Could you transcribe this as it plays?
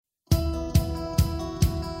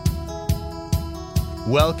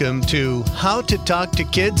Welcome to How to Talk to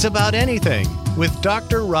Kids About Anything with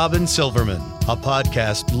Dr. Robin Silverman, a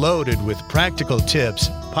podcast loaded with practical tips,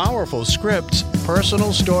 powerful scripts,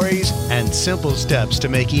 personal stories, and simple steps to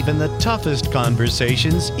make even the toughest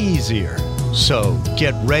conversations easier. So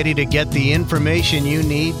get ready to get the information you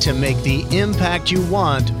need to make the impact you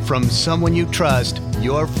want from someone you trust,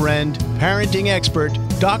 your friend, parenting expert,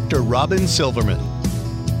 Dr. Robin Silverman.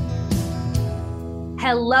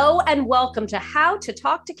 Hello and welcome to How to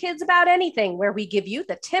Talk to Kids About Anything, where we give you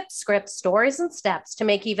the tips, scripts, stories, and steps to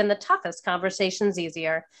make even the toughest conversations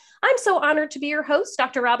easier. I'm so honored to be your host,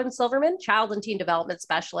 Dr. Robin Silverman, child and teen development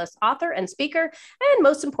specialist, author, and speaker, and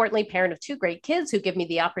most importantly, parent of two great kids who give me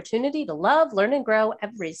the opportunity to love, learn, and grow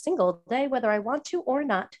every single day, whether I want to or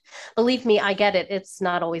not. Believe me, I get it. It's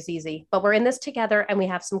not always easy, but we're in this together and we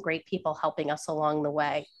have some great people helping us along the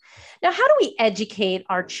way. Now, how do we educate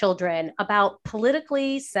our children about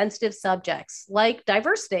politically sensitive subjects like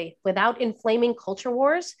diversity without inflaming culture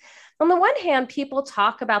wars? On the one hand, people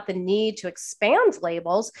talk about the need to expand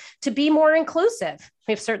labels to be more inclusive.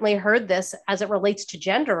 We've certainly heard this as it relates to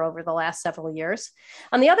gender over the last several years.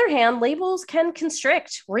 On the other hand, labels can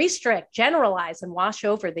constrict, restrict, generalize, and wash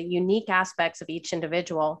over the unique aspects of each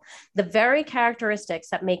individual, the very characteristics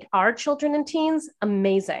that make our children and teens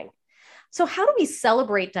amazing. So how do we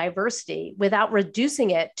celebrate diversity without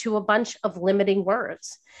reducing it to a bunch of limiting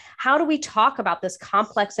words? How do we talk about this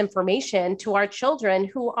complex information to our children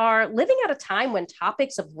who are living at a time when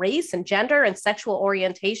topics of race and gender and sexual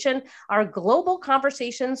orientation are global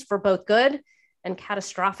conversations for both good and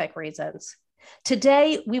catastrophic reasons?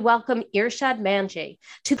 Today, we welcome Irshad Manji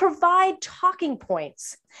to provide talking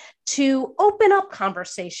points to open up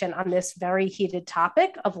conversation on this very heated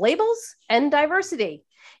topic of labels and diversity.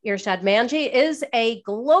 Irshad Manji is a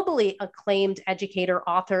globally acclaimed educator,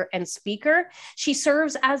 author, and speaker. She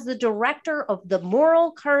serves as the director of the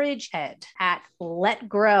Moral Courage Ed at Let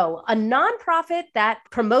Grow, a nonprofit that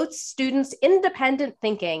promotes students' independent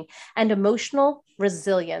thinking and emotional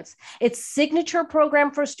resilience. Its signature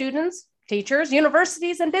program for students, teachers,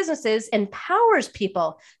 universities, and businesses empowers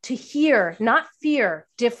people to hear, not fear,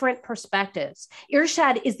 different perspectives.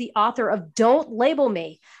 Irshad is the author of Don't Label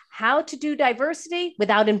Me: How to Do Diversity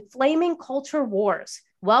Without Inflaming Culture Wars.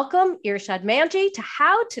 Welcome, Irshad Manji, to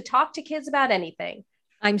How to Talk to Kids About Anything.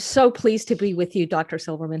 I'm so pleased to be with you, Dr.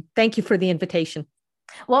 Silverman. Thank you for the invitation.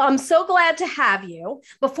 Well, I'm so glad to have you.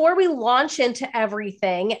 Before we launch into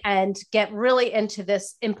everything and get really into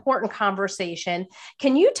this important conversation,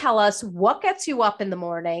 can you tell us what gets you up in the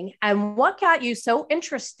morning and what got you so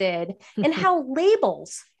interested in how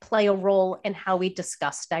labels play a role in how we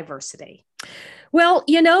discuss diversity? Well,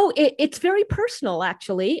 it's very personal,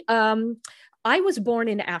 actually. I was born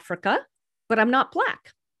in Africa, but I'm not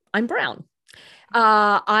Black. I'm brown.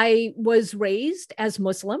 I was raised as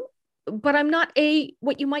Muslim, but I'm not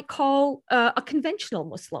what you might call a conventional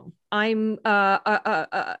Muslim. I'm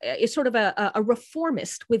sort of a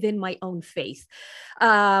reformist within my own faith.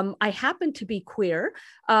 I happen to be queer,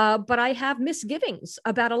 but I have misgivings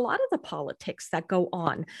about a lot of the politics that go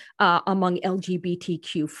on among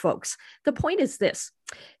LGBTQ folks. The point is this,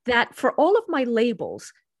 that for all of my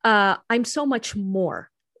labels, I'm so much more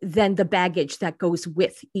than the baggage that goes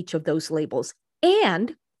with each of those labels.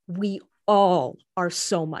 And we all are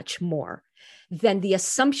so much more than the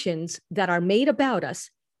assumptions that are made about us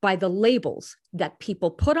by the labels that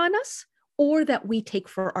people put on us or that we take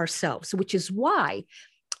for ourselves, which is why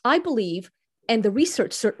I believe, and the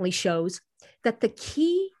research certainly shows, that the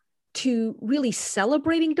key to really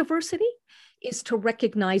celebrating diversity is to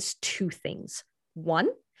recognize two things. One,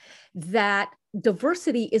 that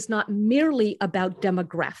diversity is not merely about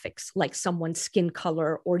demographics, like someone's skin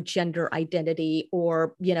color or gender identity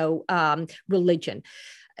or, religion.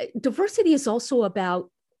 Diversity is also about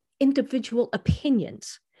individual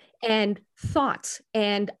opinions and thoughts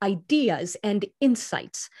and ideas and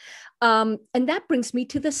insights. And that brings me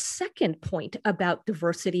to the second point about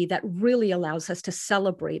diversity that really allows us to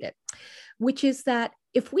celebrate it, which is that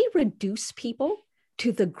if we reduce people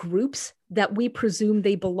to the groups that we presume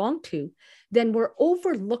they belong to, then we're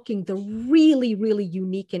overlooking the really, really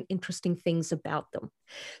unique and interesting things about them.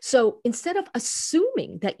 So instead of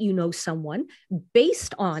assuming that you know someone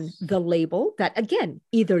based on the label that, again,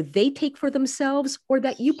 either they take for themselves or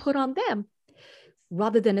that you put on them,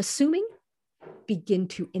 rather than assuming, begin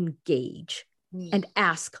to engage and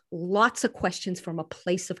ask lots of questions from a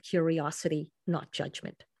place of curiosity, not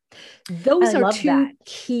judgment. Those are two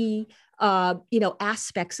key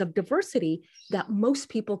aspects of diversity that most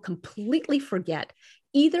people completely forget,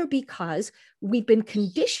 either because we've been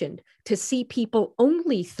conditioned to see people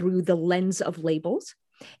only through the lens of labels,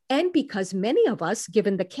 And because many of us,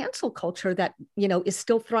 given the cancel culture that, is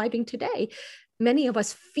still thriving today, many of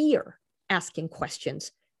us fear asking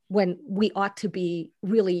questions when we ought to be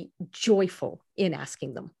really joyful in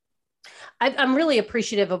asking them. I'm really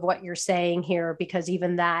appreciative of what you're saying here, because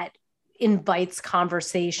even that invites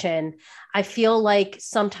conversation. I feel like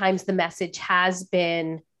sometimes the message has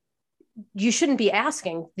been, you shouldn't be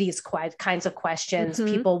asking these kinds of questions.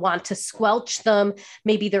 Mm-hmm. People want to squelch them.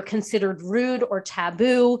 Maybe they're considered rude or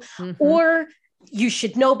taboo, mm-hmm. or you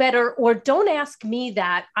should know better, or don't ask me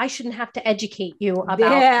that. I shouldn't have to educate you about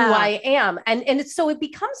who I am. And it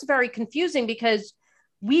becomes very confusing, because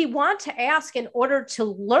we want to ask in order to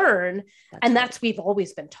learn. We've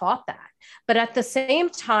always been taught that. But at the same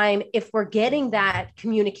time, if we're getting that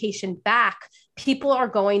communication back, people are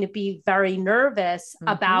going to be very nervous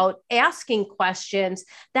mm-hmm. about asking questions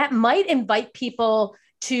that might invite people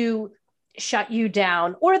to shut you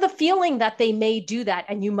down, or the feeling that they may do that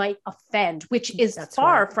and you might offend, which is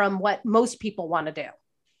far from what most people want to do.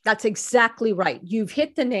 That's exactly right. You've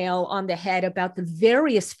hit the nail on the head about the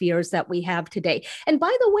various fears that we have today. And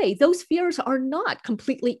by the way, those fears are not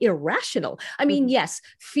completely irrational. I mean, mm-hmm. yes,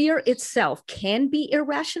 fear itself can be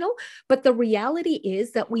irrational, but the reality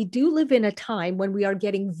is that we do live in a time when we are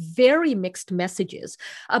getting very mixed messages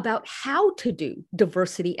about how to do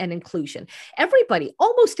diversity and inclusion.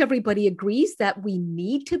 Almost everybody agrees that we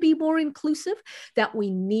need to be more inclusive, that we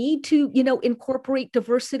need to, incorporate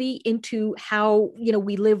diversity into how,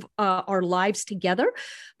 we live our lives together,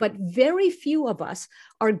 but very few of us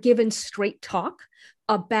are given straight talk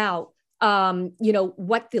about,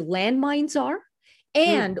 what the landmines are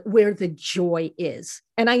and where the joy is.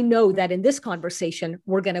 And I know that in this conversation,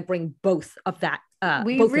 we're going to bring both of that.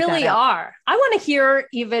 We really are. I want to hear,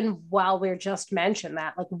 even while we're just mentioned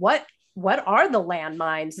that, like what are the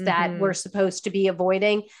landmines mm-hmm. that we're supposed to be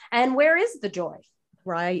avoiding, and where is the joy?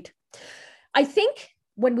 Right. I think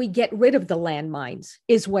when we get rid of the landmines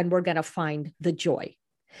is when we're going to find the joy.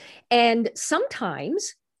 And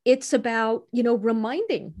sometimes it's about,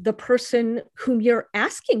 reminding the person whom you're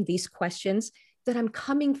asking these questions that I'm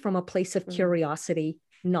coming from a place of curiosity,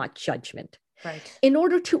 not judgment. Right. In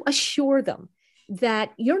order to assure them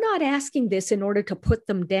that you're not asking this in order to put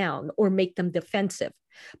them down or make them defensive,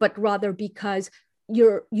 but rather because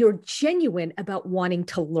you're genuine about wanting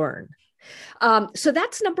to learn. So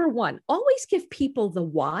that's number one. Always give people the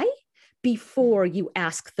why before you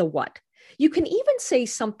ask the what. You can even say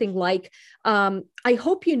something like, I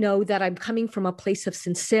hope you know that I'm coming from a place of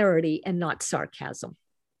sincerity and not sarcasm,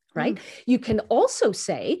 right? You can also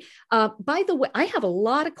say, by the way, I have a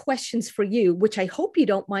lot of questions for you, which I hope you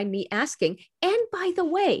don't mind me asking. And by the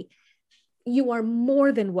way, you are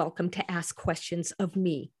more than welcome to ask questions of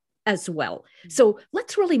me as well. So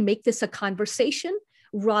let's really make this a conversation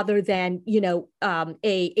rather than,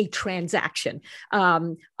 a transaction.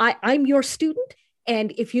 I'm your student.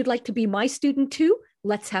 And if you'd like to be my student too,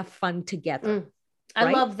 let's have fun together.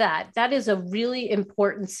 I love that. That is a really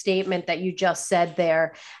important statement that you just said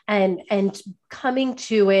there, and coming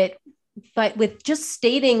to it, but with just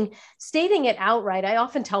stating it outright. I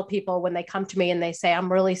often tell people when they come to me and they say,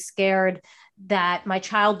 I'm really scared that my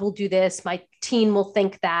child will do this, my teen will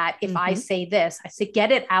think that if I say this, I say,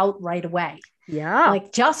 get it out right away. Yeah.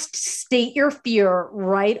 Like, just state your fear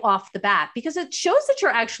right off the bat, because it shows that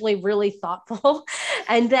you're actually really thoughtful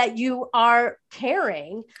and that you are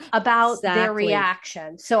caring about their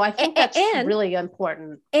reaction. So I think that's really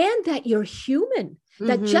important. And that you're human,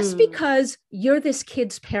 that just because you're this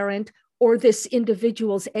kid's parent or this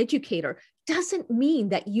individual's educator doesn't mean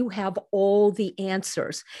that you have all the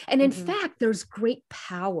answers. And in fact, there's great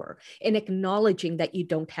power in acknowledging that you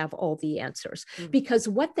don't have all the answers, because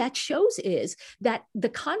what that shows is that the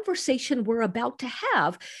conversation we're about to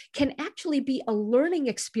have can actually be a learning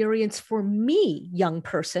experience for me, young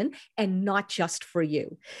person, and not just for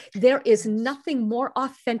you. There is nothing more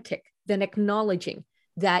authentic than acknowledging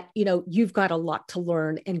that, you've got a lot to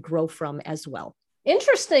learn and grow from as well.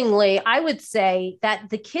 Interestingly, I would say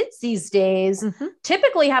that the kids these days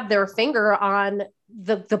typically have their finger on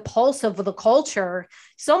the pulse of the culture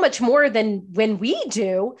so much more than when we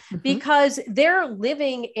do, because they're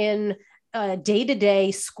living in a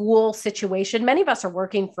day-to-day school situation. Many of us are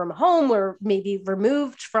working from home or maybe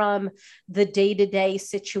removed from the day-to-day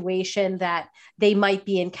situation that they might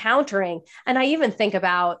be encountering. And I even think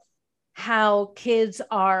about how kids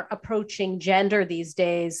are approaching gender these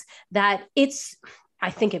days, that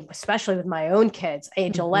I think especially with my own kids,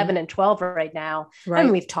 age 11 and 12 right now,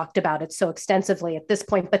 and we've talked about it so extensively at this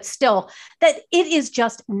point, but still, that it is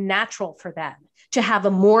just natural for them to have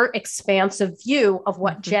a more expansive view of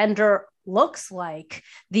what gender looks like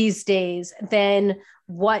these days than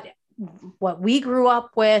what we grew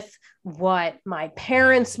up with, what my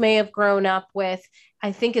parents may have grown up with.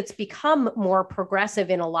 I think it's become more progressive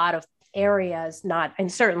in a lot of areas, not in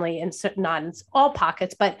all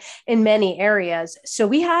pockets, but in many areas. So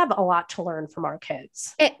we have a lot to learn from our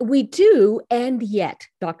kids. We do. And yet,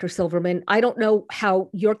 Dr. Silverman, I don't know how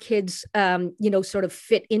your kids, sort of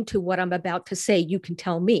fit into what I'm about to say. You can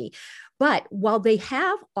tell me. But while they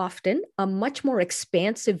have often a much more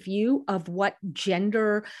expansive view of what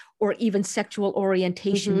gender or even sexual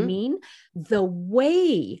orientation mean, the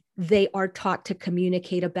way they are taught to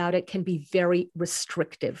communicate about it can be very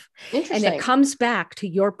restrictive. And it comes back to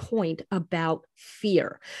your point about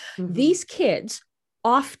fear. These kids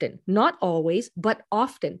often, not always, but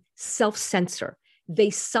often self-censor.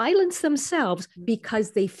 They silence themselves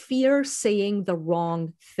because they fear saying the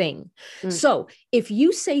wrong thing. So if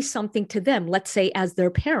you say something to them, let's say as their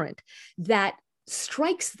parent, that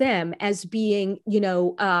strikes them as being,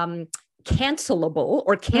 cancelable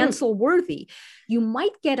or cancel worthy, you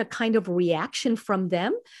might get a kind of reaction from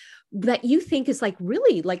them that you think is like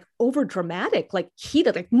really like over dramatic, like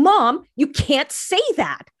heated, like, Mom, you can't say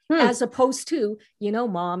that. As opposed to,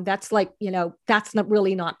 Mom, that's like, that's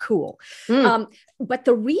not cool. But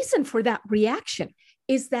the reason for that reaction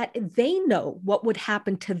is that they know what would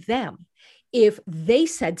happen to them if they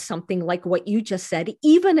said something like what you just said,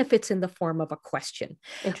 even if it's in the form of a question.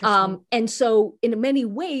 And so in many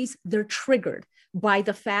ways, they're triggered by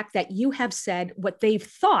the fact that you have said what they've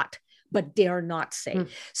thought but dare not say.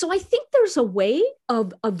 So I think there's a way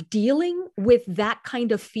of dealing with that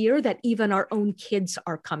kind of fear that even our own kids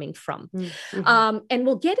are coming from. And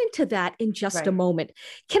we'll get into that in just a moment.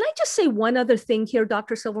 Can I just say one other thing here,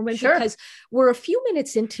 Dr. Silverman? Sure. Because we're a few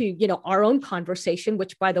minutes into, our own conversation,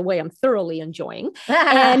 which by the way, I'm thoroughly enjoying.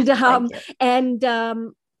 And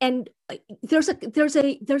there's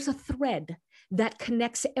a thread that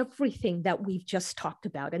connects everything that we've just talked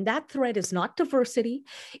about. And that thread is not diversity.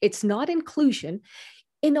 It's not inclusion.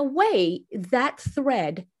 In a way, that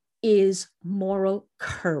thread is moral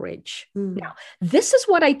courage. Now, this is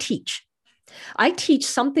what I teach. I teach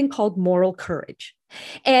something called moral courage.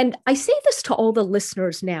 And I say this to all the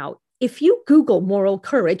listeners now. If you Google moral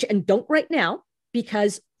courage, and don't right now,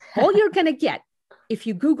 because all you're going to get if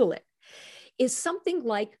you Google it is something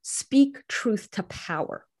like speak truth to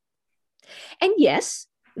power. And yes,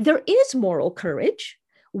 there is moral courage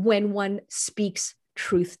when one speaks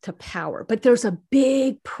truth to power, but there's a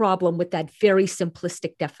big problem with that very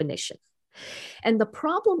simplistic definition. And the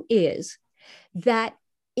problem is that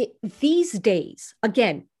these days,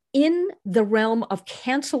 again, in the realm of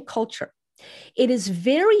cancel culture, it is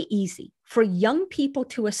very easy for young people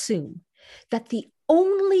to assume that the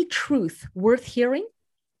only truth worth hearing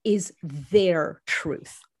is their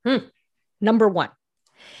truth. Number one.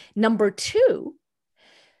 Number two,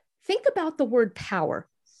 think about the word power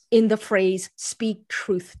in the phrase speak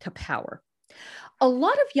truth to power. A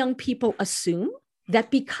lot of young people assume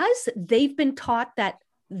that because they've been taught that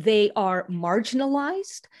they are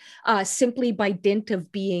marginalized simply by dint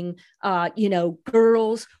of being,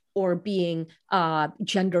 girls or being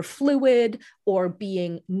gender fluid or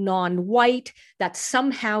being non-white, that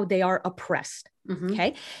somehow they are oppressed.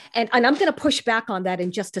 Okay. And I'm going to push back on that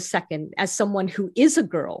in just a second as someone who is a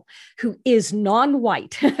girl, who is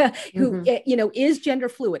non-white, who, is gender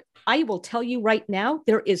fluid. I will tell you right now,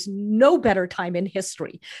 there is no better time in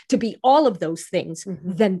history to be all of those things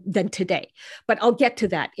than today. But I'll get to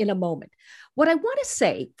that in a moment. What I want to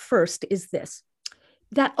say first is this,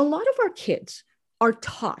 that a lot of our kids are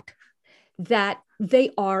taught that they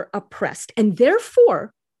are oppressed and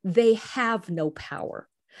therefore they have no power.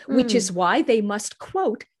 Which is why they must,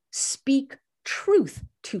 quote, speak truth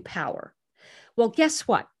to power. Well, guess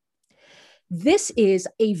what? This is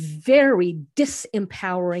a very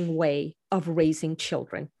disempowering way of raising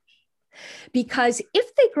children. Because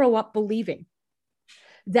if they grow up believing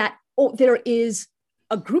that there is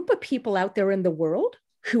a group of people out there in the world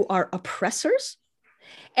who are oppressors,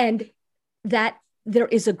 and that there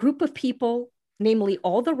is a group of people, namely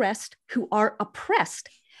all the rest, who are oppressed,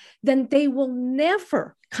 then they will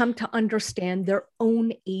never come to understand their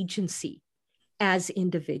own agency as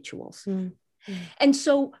individuals. And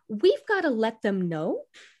so we've got to let them know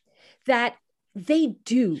that they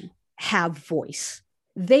do have voice.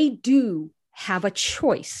 They do have a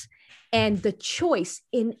choice. And the choice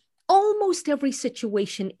in almost every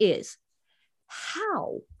situation is,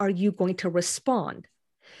 how are you going to respond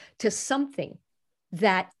to something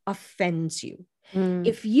that offends you?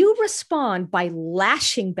 If you respond by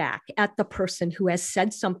lashing back at the person who has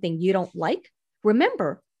said something you don't like,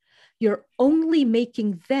 remember, you're only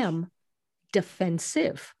making them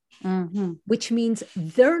defensive, Mm-hmm. which means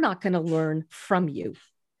they're not going to learn from you.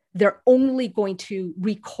 They're only going to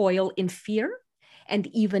recoil in fear and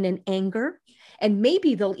even in anger. And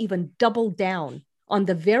maybe they'll even double down on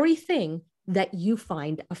the very thing that you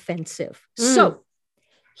find offensive. So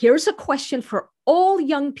here's a question for all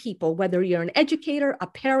young people, whether you're an educator, a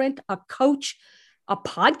parent, a coach, a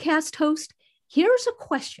podcast host. Here's a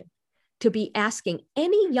question to be asking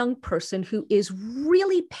any young person who is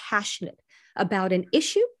really passionate about an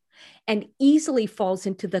issue and easily falls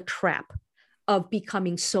into the trap of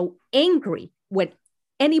becoming so angry when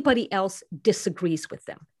anybody else disagrees with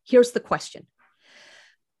them. Here's the question.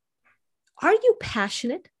 Are you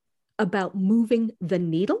passionate about moving the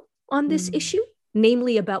needle on this issue,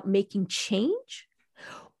 namely about making change?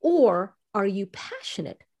 Or are you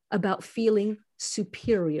passionate about feeling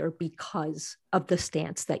superior because of the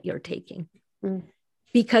stance that you're taking?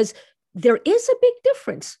 Because there is a big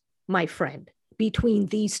difference, my friend, between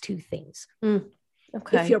these two things. Okay.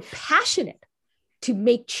 If you're passionate to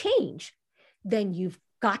make change, then you've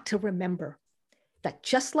got to remember that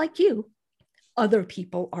just like you, other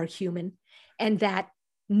people are human, and that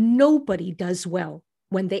nobody does well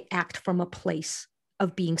when they act from a place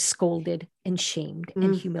of being scolded and shamed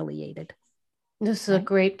and humiliated. This is a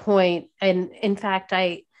great point. And in fact,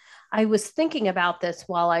 I was thinking about this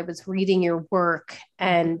while I was reading your work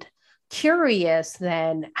and curious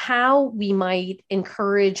then how we might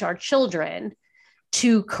encourage our children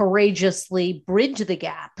to courageously bridge the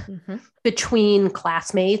gap between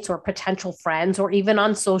classmates or potential friends or even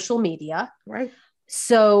on social media. Right.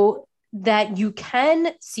 So that you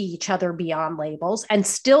can see each other beyond labels and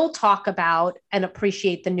still talk about and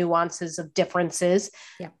appreciate the nuances of differences.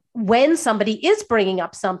 Yeah. When somebody is bringing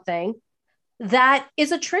up something that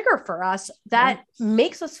is a trigger for us, that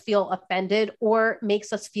makes us feel offended or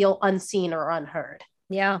makes us feel unseen or unheard.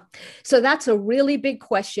 Yeah. So that's a really big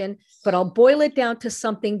question, but I'll boil it down to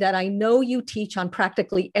something that I know you teach on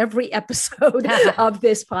practically every episode of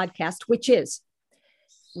this podcast, which is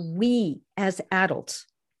we as adults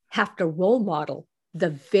have to role model the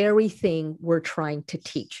very thing we're trying to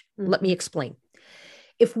teach. Let me explain.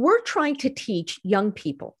 If we're trying to teach young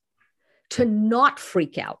people to not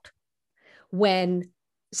freak out when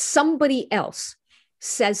somebody else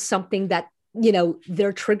says something that,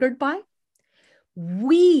 they're triggered by,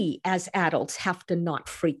 we as adults have to not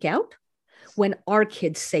freak out when our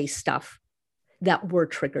kids say stuff that we're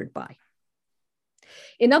triggered by.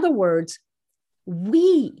 In other words,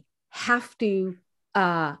 we have to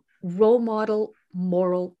role model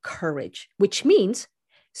moral courage, which means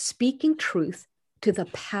speaking truth to the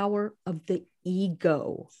power of the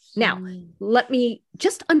ego. Now, let me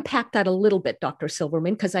just unpack that a little bit, Dr.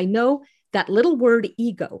 Silverman, because I know that little word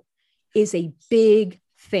ego is a big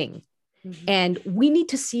thing. And we need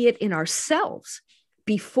to see it in ourselves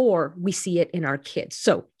before we see it in our kids.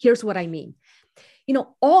 So here's what I mean.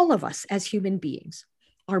 All of us as human beings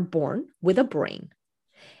are born with a brain,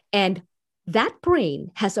 and that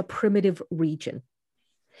brain has a primitive region,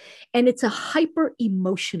 and it's a hyper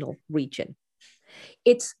emotional region.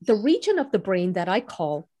 It's the region of the brain that I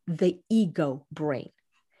call the ego brain.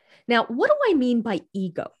 Now, what do I mean by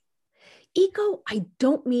ego? Ego, I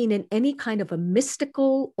don't mean in any kind of a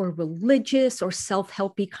mystical or religious or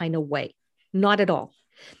self-helpy kind of way. Not at all.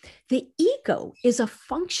 The ego is a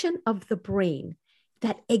function of the brain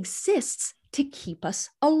that exists to keep us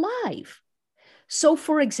alive. So,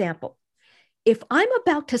 for example, if I'm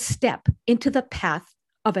about to step into the path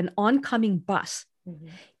of an oncoming bus,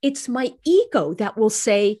 it's my ego that will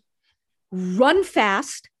say, run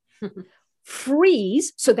fast,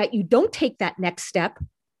 freeze so that you don't take that next step,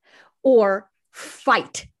 or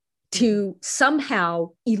fight to somehow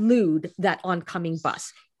elude that oncoming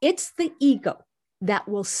bus. It's the ego that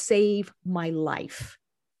will save my life.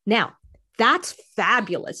 Now, that's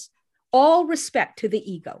fabulous. All respect to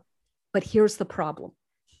the ego. But here's the problem.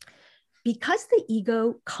 Because the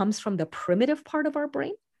ego comes from the primitive part of our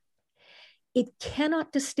brain, it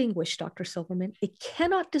cannot distinguish, Dr. Silverman, it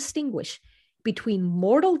cannot distinguish between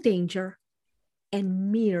mortal danger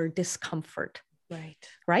and mere discomfort.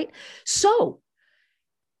 Right? So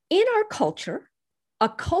in our culture, a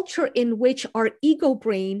culture in which our ego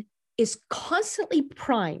brain is constantly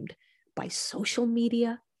primed by social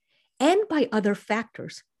media and by other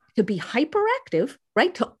factors to be hyperactive,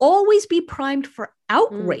 right? To always be primed for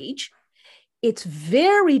outrage, it's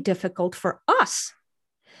very difficult for us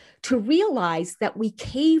to realize that we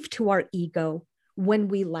cave to our ego when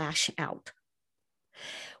we lash out.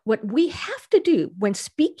 What we have to do when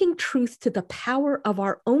speaking truth to the power of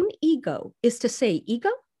our own ego is to say, ego,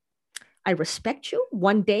 I respect you.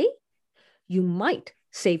 One day, you might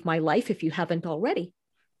save my life if you haven't already.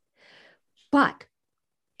 But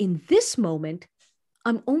in this moment,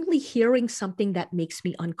 I'm only hearing something that makes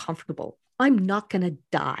me uncomfortable. I'm not going to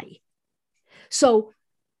die. So,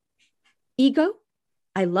 ego,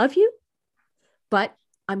 I love you, but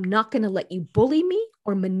I'm not going to let you bully me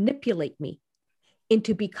or manipulate me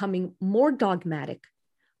into becoming more dogmatic,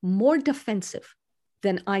 more defensive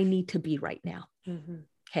than I need to be right now. Mm-hmm.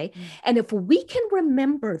 Okay. Mm-hmm. And if we can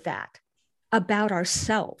remember that about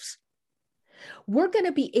ourselves, we're going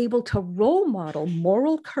to be able to role model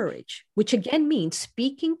moral courage, which again means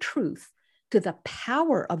speaking truth to the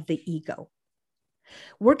power of the ego.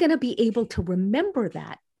 We're going to be able to remember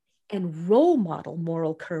that and role model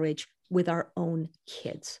moral courage with our own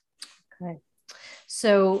kids. Okay.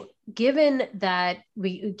 So given that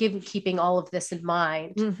keeping all of this in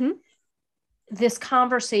mind, mm-hmm. this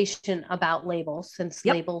conversation about labels, since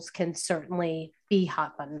labels can certainly be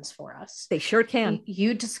hot buttons for us. They sure can.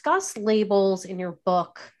 You discuss labels in your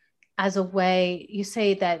book as a way, you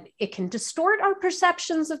say that it can distort our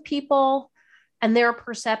perceptions of people and their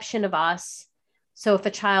perception of us. So if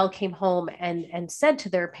a child came home and said to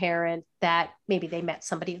their parent that maybe they met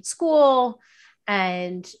somebody at school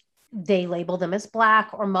and they label them as Black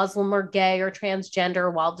or Muslim or gay or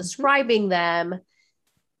transgender while describing them,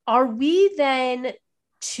 are we then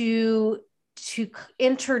to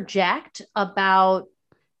interject about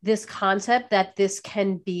this concept that this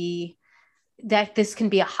can be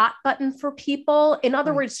a hot button for people? In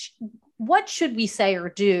other words, what should we say or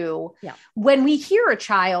do when we hear a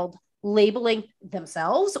child labeling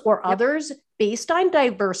themselves or others based on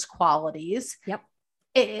diverse qualities?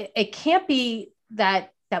 It can't be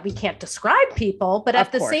that we can't describe people, but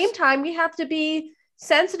at the same time, we have to be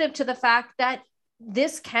sensitive to the fact that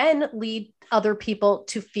this can lead other people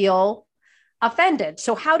to feel offended.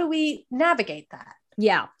 So how do we navigate that?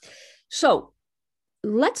 Yeah. So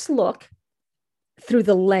let's look through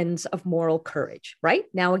the lens of moral courage, right?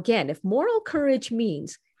 Now, again, if moral courage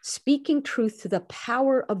means speaking truth to the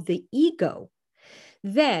power of the ego,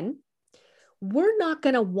 then we're not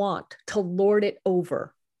going to want to lord it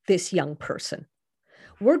over this young person.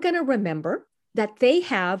 We're going to remember that they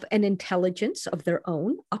have an intelligence of their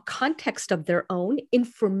own, a context of their own,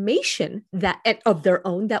 information of their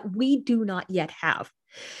own that we do not yet have.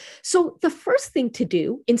 So the first thing to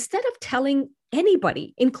do, instead of telling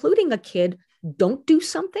anybody, including a kid, don't do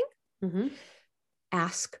something,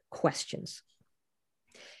 ask questions.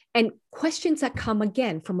 And questions that come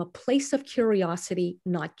again from a place of curiosity,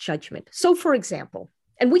 not judgment. So for example,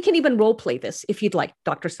 and we can even role play this if you'd like,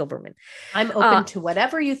 Dr. Silverman. I'm open to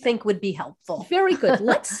whatever you think would be helpful. Very good.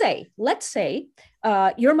 Let's say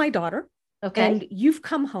you're my daughter, and you've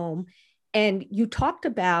come home and you talked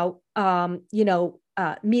about,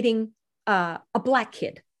 meeting a Black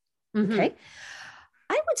kid. Okay.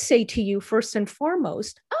 I would say to you first and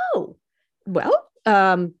foremost, tell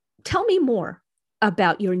me more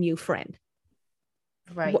about your new friend.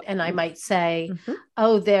 Right. And I might say,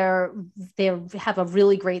 they have a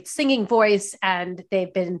really great singing voice and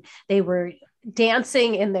they were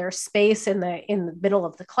dancing in their space in the middle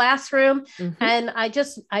of the classroom. And I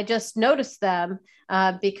just noticed them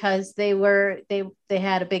because they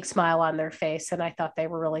had a big smile on their face and I thought they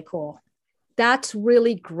were really cool. That's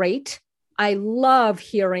really great. I love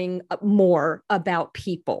hearing more about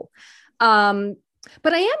people.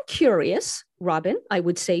 But I am curious, Robin, I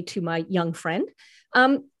would say to my young friend,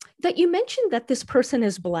 that you mentioned that this person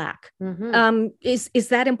is Black. Is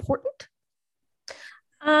that important?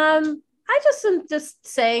 I just am just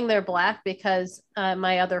saying they're Black because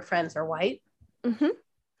my other friends are white.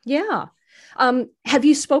 Yeah. Have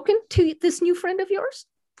you spoken to this new friend of yours?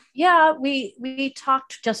 Yeah, we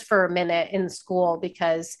talked just for a minute in school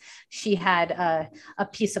because she had a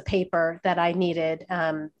piece of paper that I needed,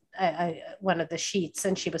 one of the sheets,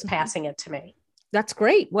 and she was passing it to me. That's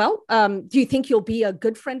great. Well, do you think you'll be a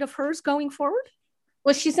good friend of hers going forward?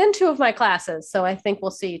 Well, she's in 2 of my classes, so I think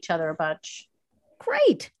we'll see each other a bunch.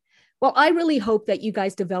 Great. Well, I really hope that you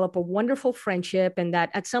guys develop a wonderful friendship and that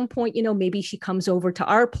at some point, maybe she comes over to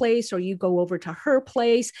our place or you go over to her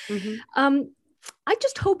place. I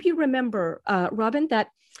just hope you remember, Robin, that,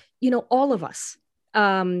 all of us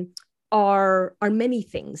are many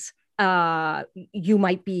things. You are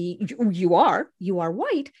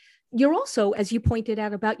white. You're also, as you pointed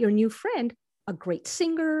out about your new friend, a great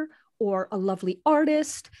singer or a lovely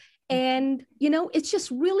artist. And, it's just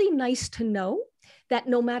really nice to know that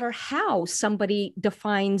no matter how somebody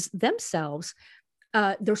defines themselves,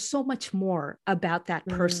 there's so much more about that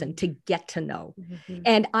person to get to know.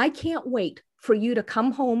 And I can't wait for you to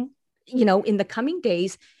come home, in the coming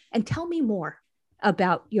days and tell me more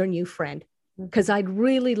about your new friend. because I'd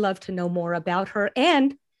really love to know more about her.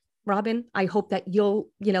 And Robin, I hope that you'll,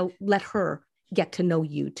 let her get to know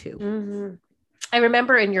you too. Mm-hmm. I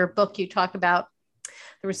remember in your book, you talk about,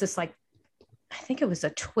 there was this I think it was a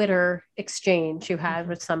Twitter exchange you had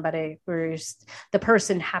with somebody where the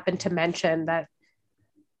person happened to mention that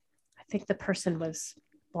I think the person was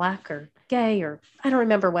Black or gay, or I don't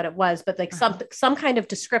remember what it was, but some kind of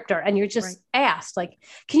descriptor. And you're just asked,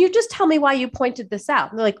 can you just tell me why you pointed this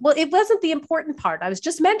out? And they're like, well, it wasn't the important part. I was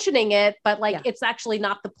just mentioning it, but it's actually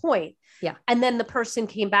not the point. Yeah. And then the person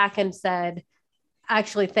came back and said,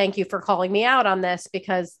 actually, thank you for calling me out on this,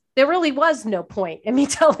 because there really was no point in me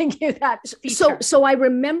telling you that feature. So I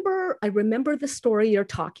remember the story you're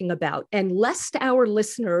talking about, and lest our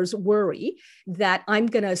listeners worry that I'm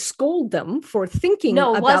going to scold them for thinking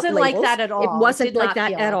about labels. No, it wasn't like that at all. It wasn't like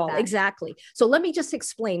that at all. Exactly. So let me just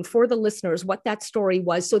explain for the listeners what that story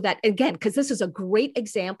was, so that, again, because this is a great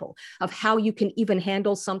example of how you can even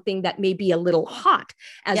handle something that may be a little hot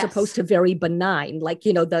as opposed to very benign, like,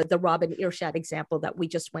 the Robin Irshad example that we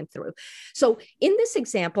just went through. So in this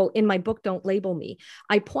example, in my book, Don't Label Me,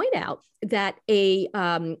 I point out that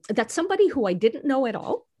that somebody who I didn't know at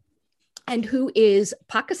all and who is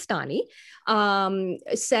Pakistani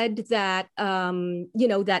said that,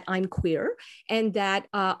 that I'm queer, and that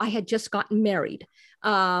I had just gotten married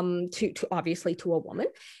to obviously to a woman.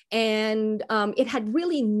 And it had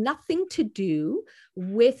really nothing to do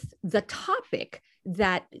with the topic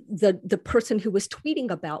that the person who was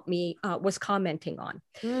tweeting about me was commenting on.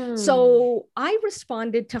 So I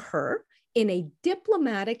responded to her in a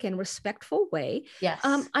diplomatic and respectful way. Yes.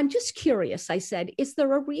 I'm just curious. I said, is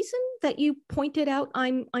there a reason that you pointed out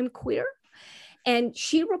I'm queer? And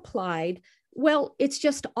she replied, well, it's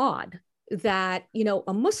just odd that,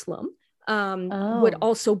 a Muslim would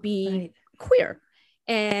also be queer.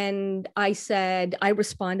 And I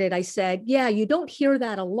responded, yeah, you don't hear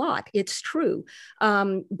that a lot. It's true.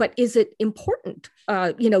 But is it important,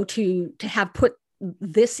 to have put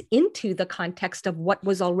this into the context of what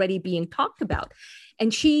was already being talked about?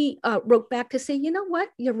 And she wrote back to say, you know what,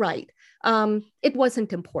 you're right. It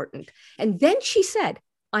wasn't important. And then she said,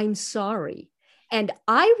 I'm sorry. And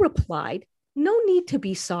I replied, no need to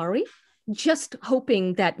be sorry. Just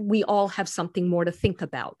hoping that we all have something more to think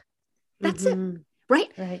about. That's it.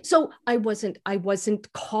 Right. So I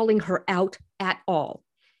wasn't calling her out at all.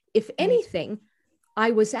 If anything,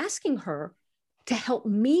 I was asking her to help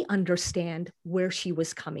me understand where she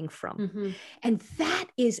was coming from. And that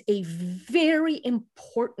is a very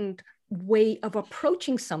important way of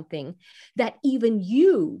approaching something that even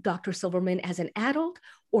you, Dr. Silverman, as an adult,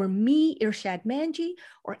 or me, Irshad Manji,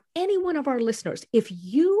 or any one of our listeners, if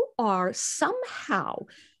you are somehow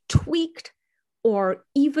tweaked or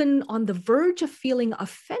even on the verge of feeling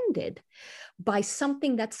offended by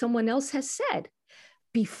something that someone else has said,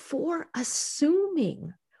 before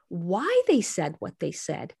assuming why they said what they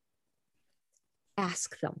said,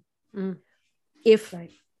 ask them if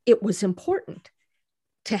it was important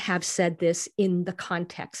to have said this in the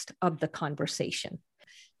context of the conversation.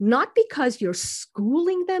 Not because you're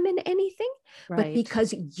schooling them in anything, but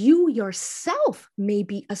because you yourself may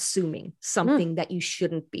be assuming something that you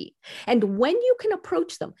shouldn't be. And when you can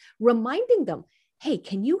approach them, reminding them, hey,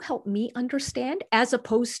 can you help me understand? As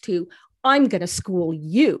opposed to, I'm going to school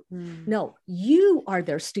you. No, you are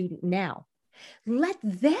their student now. Let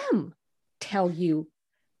them tell you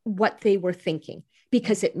what they were thinking,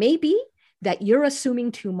 because it may be that you're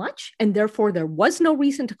assuming too much and therefore there was no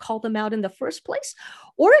reason to call them out in the first place.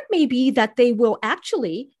 Or it may be that they will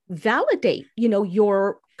actually validate,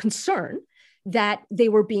 your concern that they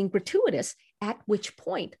were being gratuitous, at which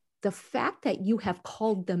point the fact that you have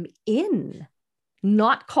called them in,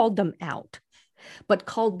 not called them out, but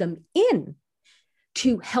called them in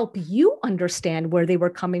to help you understand where they were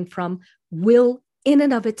coming from, will in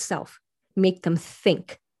and of itself make them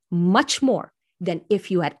think much more than if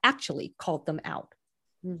you had actually called them out.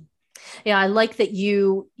 Yeah, I like that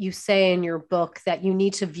you say in your book that you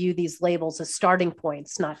need to view these labels as starting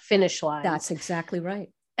points, not finish lines. That's exactly right.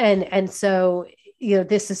 And so,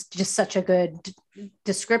 this is just such a good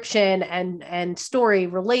description and story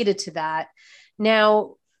related to that.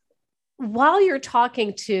 Now, while you're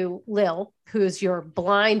talking to Lil, who's your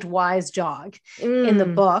blind, wise dog in the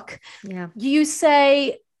book, you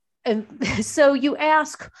say, and so you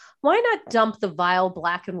ask, why not dump the vile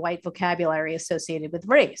black and white vocabulary associated with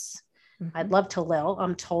race? I'd love to, Lil.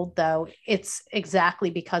 I'm told, though, it's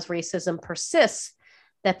exactly because racism persists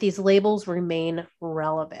that these labels remain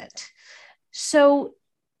relevant. So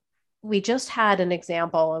we just had an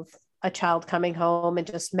example of a child coming home and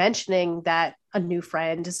just mentioning that a new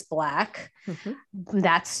friend is Black.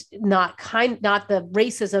 That's not the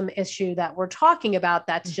racism issue that we're talking about.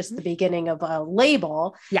 That's just the beginning of a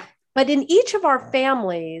label. Yeah. But in each of our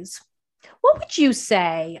families, what would you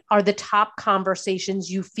say are the top conversations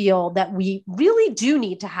you feel that we really do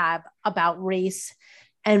need to have about race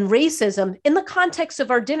and racism in the context of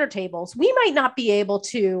our dinner tables? We might not be able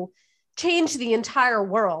to change the entire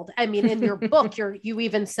world. I mean, in your book, you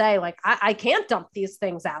even say, like, I can't dump these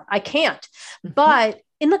things out. I can't. But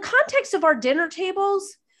in the context of our dinner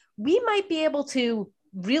tables, we might be able to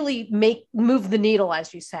really move the needle,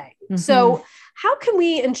 as you say. So how can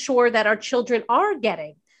we ensure that our children are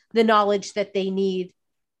getting the knowledge that they need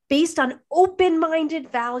based on open-minded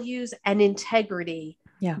values and integrity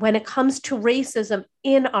when it comes to racism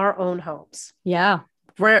in our own homes? Yeah,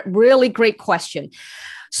 really great question.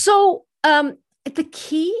 So the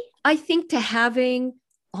key, I think, to having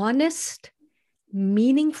honest,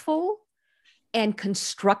 meaningful, and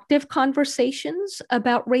constructive conversations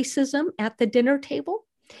about racism at the dinner table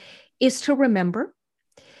is to remember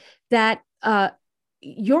that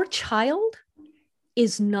your child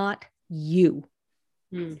is not you,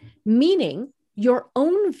 meaning your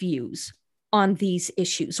own views on these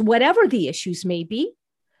issues, whatever the issues may be,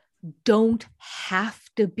 don't have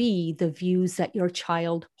to be the views that your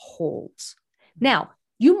child holds. Now,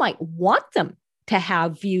 you might want them to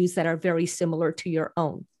have views that are very similar to your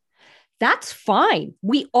own. That's fine.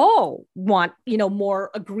 We all want,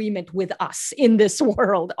 more agreement with us in this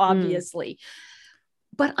world, obviously.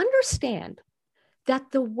 But understand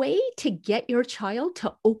that the way to get your child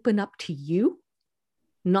to open up to you,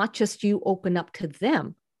 not just you open up to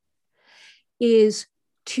them, is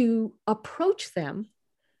to approach them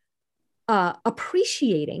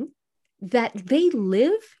appreciating that they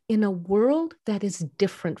live in a world that is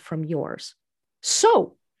different from yours.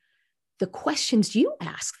 So the questions you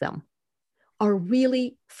ask them are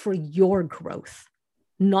really for your growth,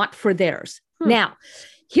 not for theirs. Now,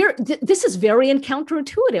 here, this is very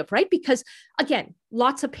counterintuitive, right? Because again,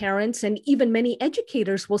 lots of parents and even many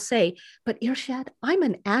educators will say, but Irshad, I'm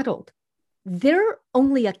an adult. They're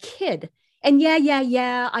only a kid. And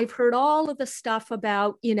yeah, I've heard all of the stuff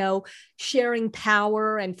about, sharing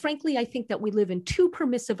power. And frankly, I think that we live in too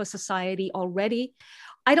permissive a society already.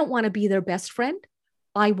 I don't want to be their best friend.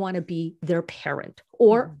 I want to be their parent.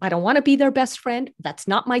 Or I don't want to be their best friend. That's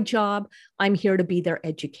not my job. I'm here to be their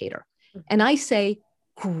educator. And I say,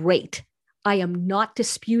 great. I am not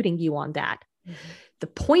disputing you on that. The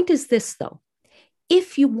point is this, though.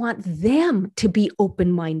 If you want them to be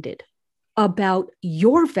open-minded about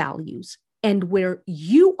your values and where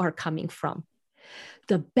you are coming from,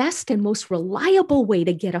 the best and most reliable way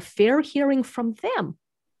to get a fair hearing from them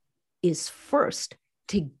is first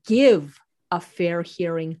to give a fair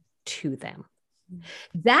hearing to them.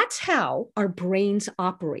 That's how our brains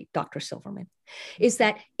operate, Dr. Silverman, is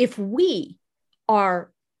that if we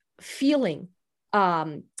are feeling,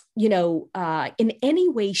 in any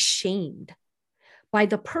way shamed by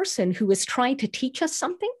the person who is trying to teach us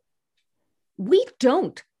something, we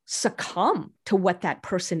don't succumb to what that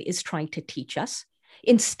person is trying to teach us.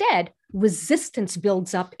 Instead, resistance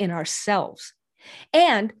builds up in ourselves.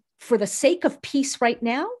 And for the sake of peace right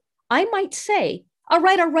now, I might say, all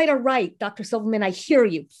right, Dr. Silverman, I hear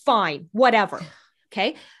you. Fine, whatever.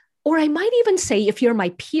 Okay. Or I might even say, if you're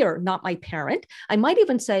my peer, not my parent, I might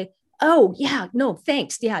even say, oh, yeah, no,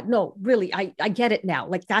 thanks. Yeah, no, really, I get it now.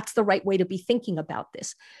 Like, that's the right way to be thinking about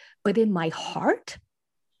this. But in my heart,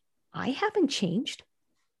 I haven't changed.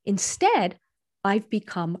 Instead, I've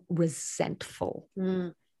become resentful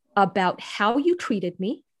about how you treated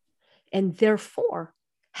me, and therefore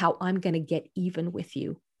how I'm going to get even with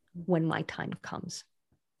you when my time comes.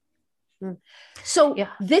 So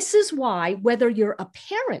this is why, whether you're a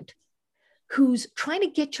parent who's trying to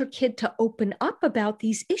get your kid to open up about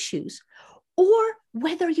these issues, or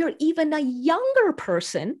whether you're even a younger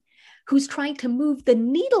person who's trying to move the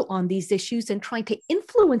needle on these issues and trying to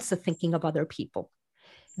influence the thinking of other people,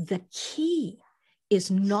 the key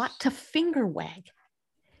is not to finger wag.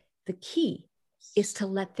 The key is to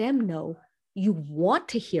let them know you want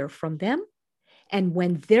to hear from them. And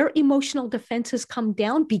when their emotional defenses come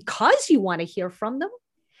down because you want to hear from them,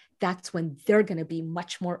 that's when they're going to be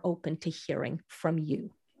much more open to hearing from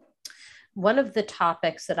you. One of the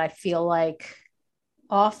topics that I feel like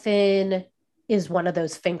often is one of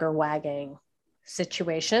those finger wagging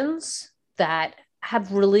situations that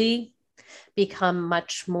have really become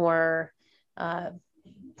much more,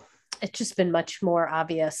 it's just been much more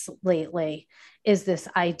obvious lately, is this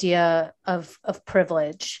idea of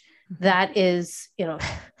privilege that is,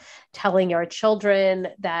 telling our children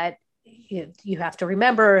that you have to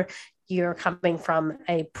remember you're coming from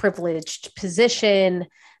a privileged position,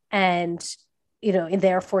 and and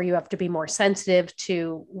therefore you have to be more sensitive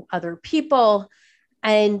to other people.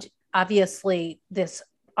 And obviously this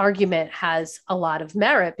argument has a lot of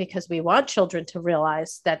merit because we want children to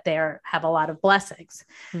realize that they have a lot of blessings.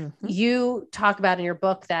 Mm-hmm. You talk about in your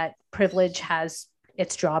book that privilege has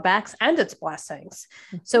its drawbacks and its blessings.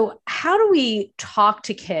 Mm-hmm. So how do we talk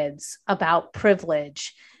to kids about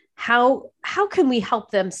privilege? How can we help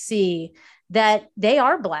them see that they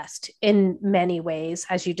are blessed in many ways,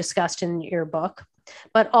 as you discussed in your book,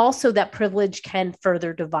 but also that privilege can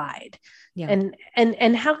further divide? Yeah.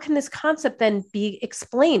 And how can this concept then be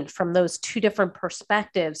explained from those two different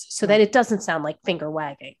perspectives so that it doesn't sound like finger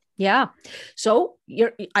wagging? Yeah. So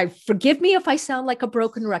forgive me if I sound like a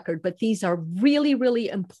broken record, but these are really, really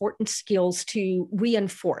important skills to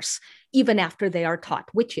reinforce even after they are taught,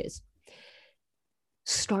 which is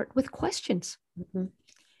start with questions. Mm-hmm.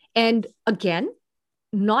 And again,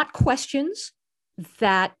 not questions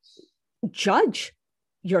that judge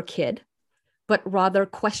your kid, but rather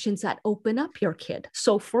questions that open up your kid.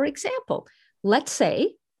 So for example, let's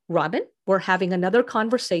say, Robin, we're having another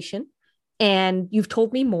conversation and you've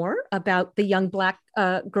told me more about the young Black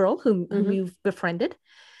girl whom you've befriended.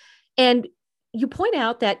 And you point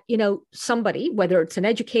out that, somebody, whether it's an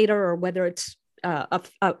educator or whether it's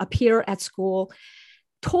a peer at school,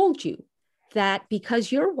 told you that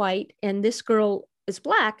because you're white and this girl is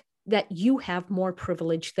Black, that you have more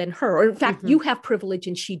privilege than her. Or in fact, you have privilege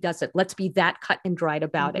and she doesn't. Let's be that cut and dried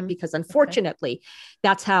about it, because unfortunately,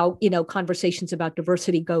 that's how, conversations about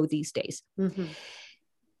diversity go these days. Mm-hmm.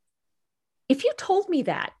 If you told me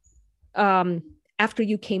that after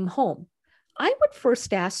you came home, I would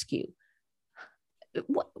first ask you,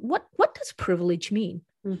 what does privilege mean?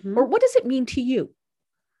 Mm-hmm. Or what does it mean to you?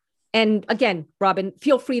 And again, Robin,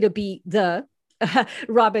 feel free to be the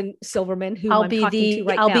Robin Silverman, who I'm talking to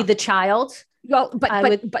right now. I'll be the child. Well,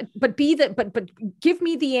 but give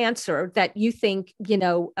me the answer that you think,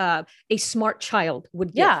 a smart child would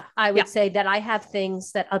give. Yeah, I would say that I have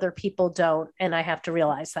things that other people don't, and I have to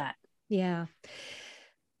realize that. Yeah.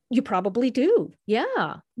 You probably do.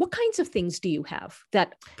 Yeah. What kinds of things do you have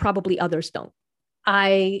that probably others don't?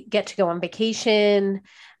 I get to go on vacation,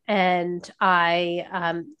 and I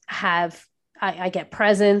I get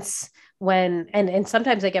presents and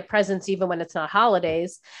sometimes I get presents even when it's not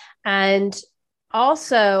holidays. And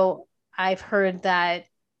also I've heard that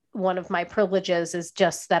one of my privileges is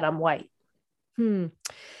just that I'm white.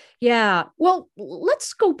 Yeah. Well,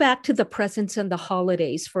 let's go back to the presents and the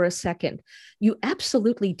holidays for a second. You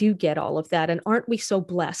absolutely do get all of that. And aren't we so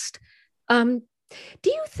blessed? Do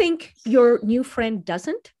you think your new friend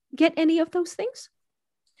doesn't get any of those things?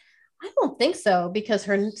 I don't think so, because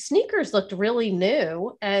her sneakers looked really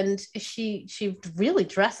new and she really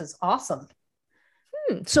dresses awesome.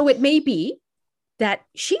 So it may be that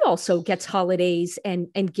she also gets holidays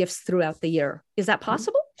and gifts throughout the year. Is that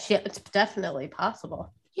possible? It's definitely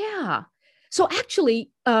possible. Yeah. So actually,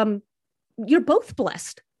 you're both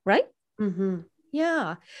blessed, right? Mm-hmm.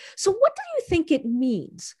 Yeah. So what do you think it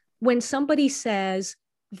means when somebody says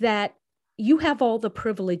that you have all the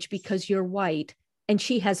privilege because you're white and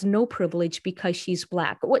she has no privilege because she's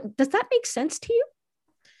Black? Does that make sense to you?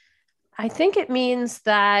 I think it means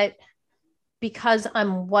that because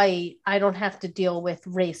I'm white, I don't have to deal with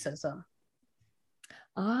racism.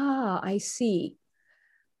 Ah, I see.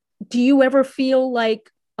 Do you ever feel like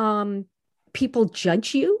people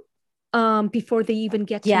judge you before they even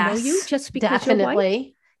get to know you just because you're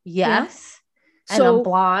white? Yes. Yeah. And I'm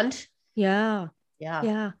blonde. Yeah.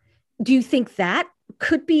 Do you think that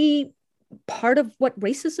could be part of what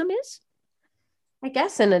racism is? I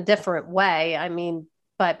guess in a different way. I mean,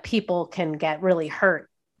 but people can get really hurt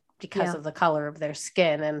because of the color of their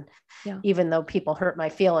skin. And even though people hurt my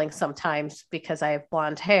feelings sometimes because I have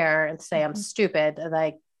blonde hair and say I'm stupid,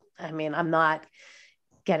 I'm not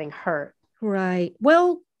getting hurt. Right.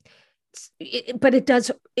 Well, but it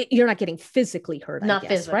does, you're not getting physically hurt. Not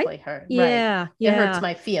physically right? hurt. Yeah. Right. It hurts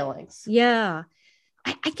my feelings. Yeah.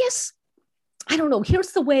 I guess, I don't know.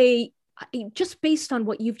 Here's the way, just based on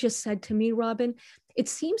what you've just said to me, Robin, it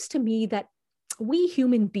seems to me that we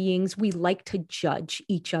human beings, we like to judge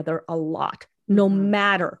each other a lot, no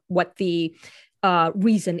matter what the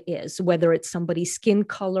reason is, whether it's somebody's skin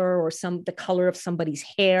color or the color of somebody's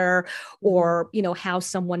hair, or how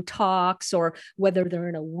someone talks, or whether they're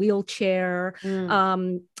in a wheelchair.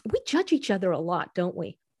 We judge each other a lot, don't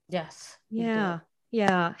we? Yes. Yeah.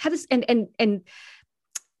 How does and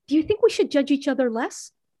do you think we should judge each other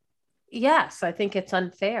less? Yes, I think it's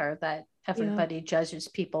unfair that everybody judges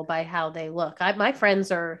people by how they look. My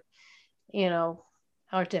friends are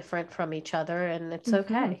are different from each other, and it's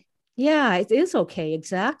okay. Yeah, it is okay.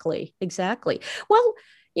 Exactly. Well,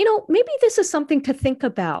 maybe this is something to think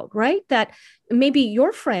about, right? That maybe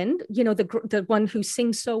your friend, the one who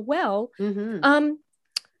sings so well,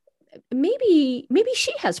 maybe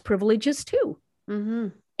she has privileges too.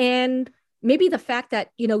 And maybe the fact that,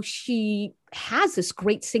 she has this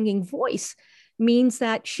great singing voice means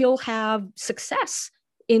that she'll have success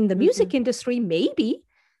in the music industry, maybe,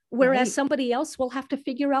 whereas somebody else will have to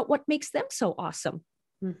figure out what makes them so awesome.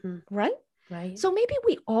 Right? So maybe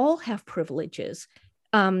we all have privileges,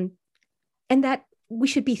 and that we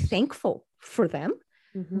should be thankful for them,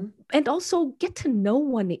 and also get to know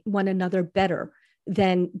one another better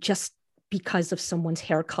than just because of someone's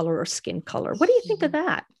hair color or skin color. What do you think of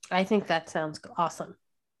that? I think that sounds awesome.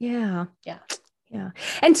 Yeah.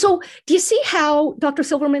 And so do you see how, Dr.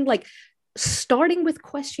 Silverman, like starting with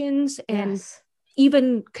questions and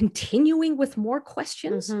even continuing with more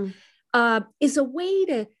questions is a way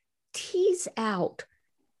to tease out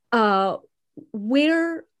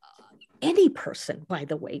where any person, by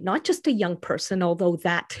the way, not just a young person, although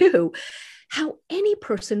that too, how any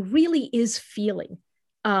person really is feeling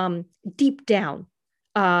deep down,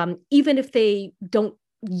 even if they don't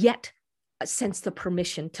yet sense the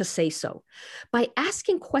permission to say so. By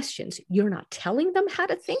asking questions, you're not telling them how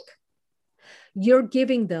to think. You're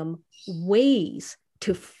giving them ways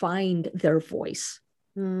to find their voice.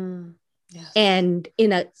 Yes. And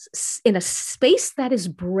in a space that is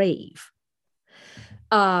brave,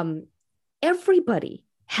 everybody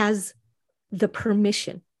has the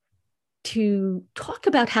permission to talk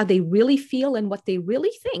about how they really feel and what they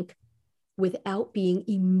really think without being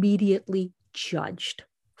immediately judged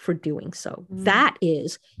for doing so. That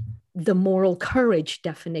is the moral courage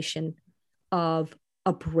definition of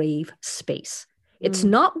a brave space. It's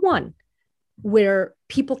not one where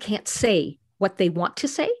people can't say what they want to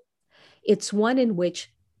say. It's one in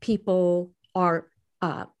which people are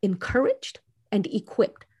encouraged and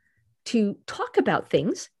equipped to talk about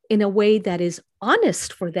things in a way that is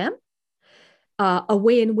honest for them, a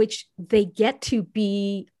way in which they get to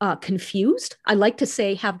be confused. I like to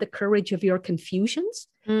say, have the courage of your confusions,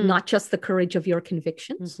 not just the courage of your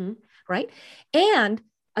convictions, right? And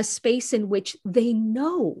a space in which they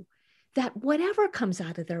know that whatever comes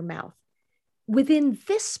out of their mouth, within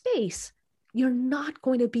this space, you're not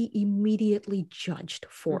going to be immediately judged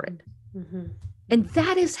for it. And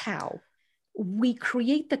that is how we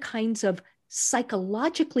create the kinds of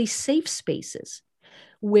psychologically safe spaces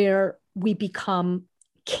where we become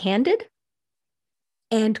candid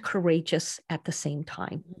and courageous at the same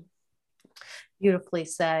time. Beautifully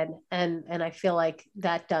said. And I feel like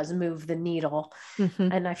that does move the needle.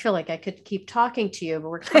 And I feel like I could keep talking to you, but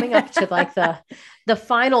we're coming up to like the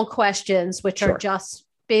final questions, which are just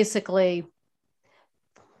basically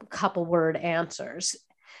a couple word answers.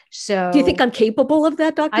 So do you think I'm capable of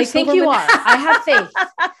that, Dr. I Silverman? think you are. I have faith.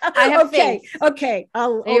 I have faith. Okay.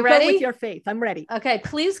 I'll go with your faith. I'm ready. Okay.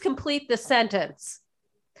 Please complete the sentence.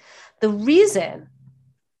 The reason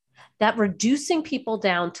that reducing people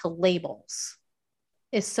down to labels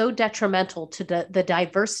is so detrimental to the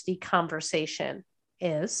diversity conversation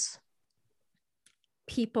is?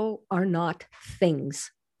 People are not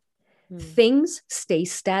things. Things stay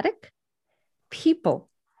static. People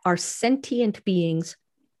are sentient beings,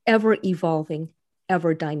 ever evolving,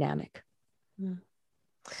 ever dynamic.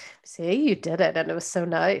 See, you did it. And it was so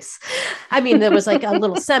nice. I mean, there was like a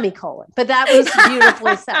little semicolon, but that was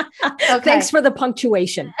beautifully said. Okay. Thanks for the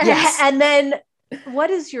punctuation. Yes. And then what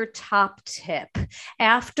is your top tip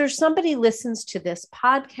after somebody listens to this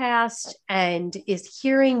podcast and is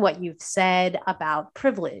hearing what you've said about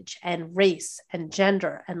privilege and race and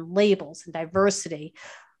gender and labels and diversity?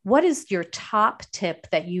 What is your top tip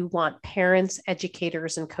that you want parents,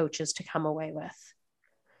 educators, and coaches to come away with?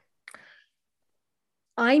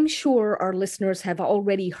 I'm sure our listeners have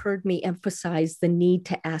already heard me emphasize the need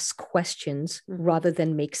to ask questions rather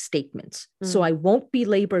than make statements. So I won't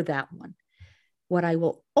belabor that one. What I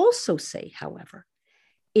will also say, however,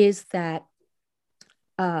 is that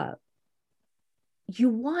you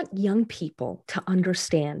want young people to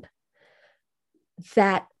understand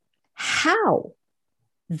that how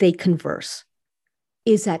they converse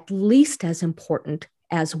is at least as important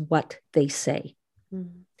as what they say.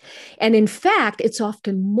 And in fact, it's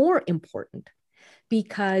often more important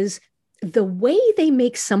because the way they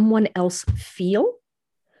make someone else feel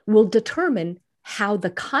will determine how the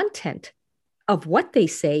content of what they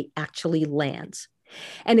say actually lands.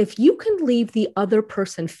 And if you can leave the other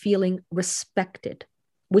person feeling respected,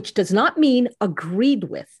 which does not mean agreed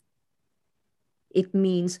with, it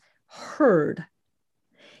means heard.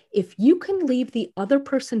 If you can leave the other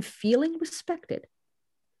person feeling respected,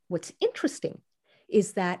 what's interesting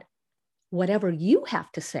is that whatever you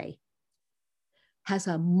have to say has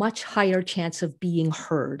a much higher chance of being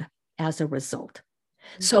heard as a result.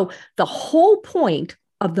 So the whole point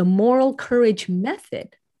of the moral courage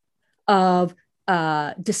method of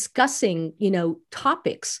discussing,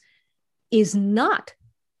 topics is not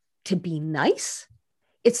to be nice.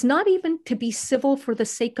 It's not even to be civil for the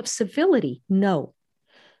sake of civility. No,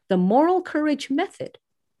 the moral courage method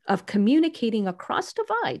of communicating across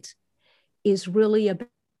divides is really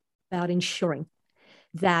about ensuring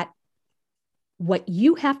that what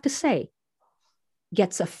you have to say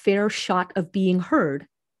gets a fair shot of being heard.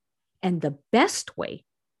 And the best way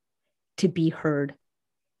to be heard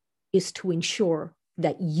is to ensure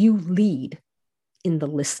that you lead in the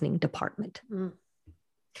listening department.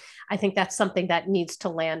 I think that's something that needs to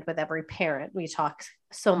land with every parent. We talk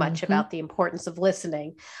so much about the importance of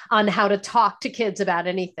listening, on how to talk to kids about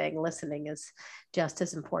anything. Listening is just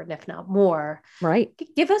as important, if not more. Right.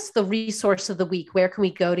 Give us the resource of the week. Where can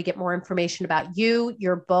we go to get more information about you,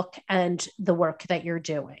 your book, and the work that you're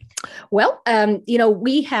doing? Well,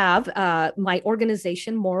 we have my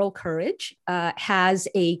organization, Moral Courage, has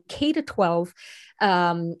a K-12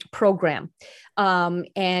 program,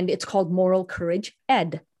 and it's called Moral Courage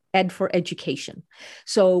Ed for education.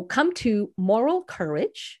 So come to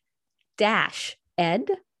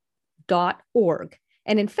moralcourage-ed.org.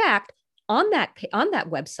 And in fact, on that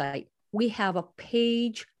website, we have a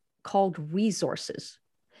page called resources.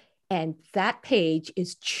 And that page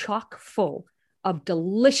is chock full of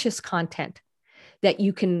delicious content that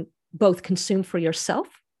you can both consume for yourself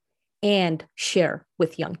and share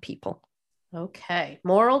with young people. Okay.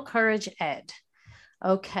 Moral Courage Ed.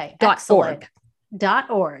 Okay. .org.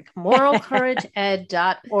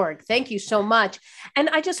 moralcourageed.org. Thank you so much. And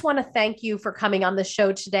I just want to thank you for coming on the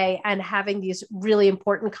show today and having these really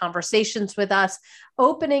important conversations with us,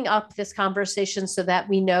 opening up this conversation so that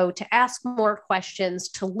we know to ask more questions,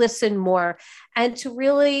 to listen more, and to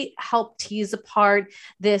really help tease apart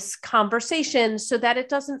this conversation so that it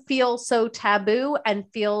doesn't feel so taboo and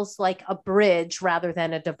feels like a bridge rather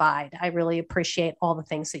than a divide. I really appreciate all the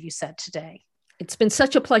things that you said today. It's been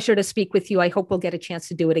such a pleasure to speak with you. I hope we'll get a chance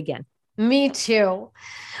to do it again. Me too.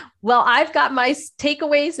 Well, I've got my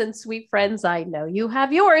takeaways, and sweet friends, I know you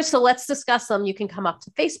have yours. So let's discuss them. You can come up to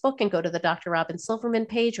Facebook and go to the Dr. Robin Silverman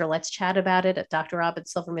page, or let's chat about it at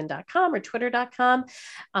drrobinsilverman.com or twitter.com.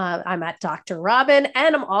 I'm at Dr. Robin,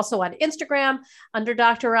 and I'm also on Instagram under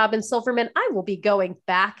Dr. Robin Silverman. I will be going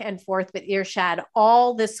back and forth with Irshad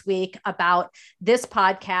all this week about this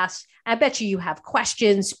podcast. I bet you have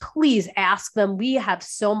questions. Please ask them. We have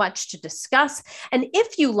so much to discuss. And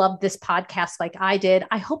if you love this podcast like I did,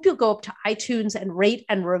 I hope you'll go up to iTunes and rate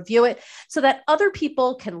and review it so that other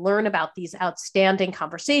people can learn about these outstanding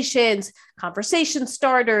conversations, conversation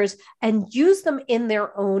starters, and use them in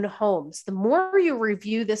their own homes. The more you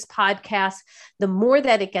review this podcast, the more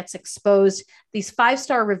that it gets exposed. These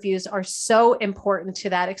 5-star reviews are so important to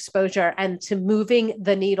that exposure and to moving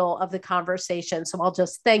the needle of the conversation. So I'll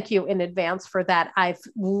just thank you in advance for that. I've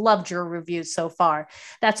loved your reviews so far.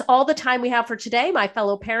 That's all the time we have for today, my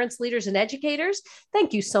fellow parents, leaders, and educators.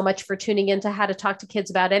 Thank you so much for tuning in to How to Talk to Kids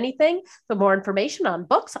About Anything. For more information on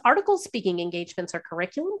books, articles, speaking engagements, or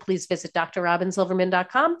curriculum, please visit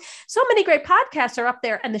drrobinsilverman.com. So many great podcasts are up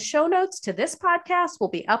there, and the show notes to this podcast will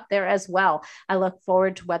be up there as well. I look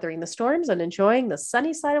forward to weathering the storms and enjoying the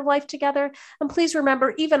sunny side of life together. And please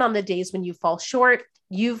remember, even on the days when you fall short,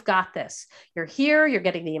 you've got this. You're here. You're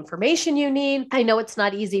getting the information you need. I know it's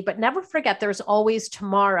not easy, but never forget there's always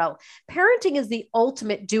tomorrow. Parenting is the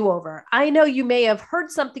ultimate do-over. I know you may have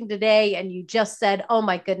heard something today and you just said, oh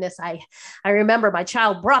my goodness, I remember my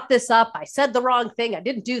child brought this up. I said the wrong thing. I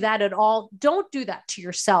didn't do that at all. Don't do that to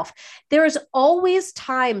yourself. There is always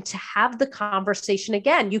time to have the conversation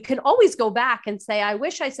again. You can always go back and say, I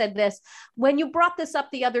wish I said this. When you brought this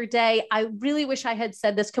up the other day, I really wish I had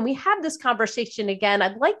said this. Can we have this conversation again?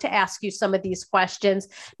 I'd like to ask you some of these questions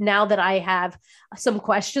now that I have some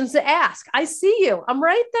questions to ask. I see you. I'm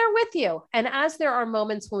right there with you. And as there are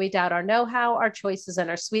moments when we doubt our know-how, our choices, and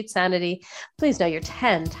our sweet sanity, please know you're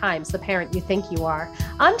 10 times the parent you think you are.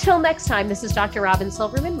 Until next time, this is Dr. Robin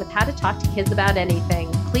Silverman with How to Talk to Kids About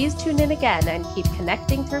Anything. Please tune in again and keep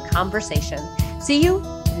connecting through conversation. See you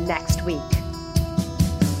next week.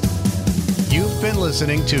 You've been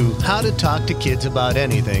listening to How to Talk to Kids About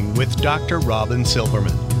Anything with Dr. Robin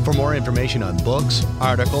Silverman. For more information on books,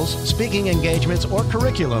 articles, speaking engagements, or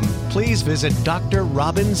curriculum, please visit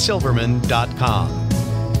drrobinsilverman.com.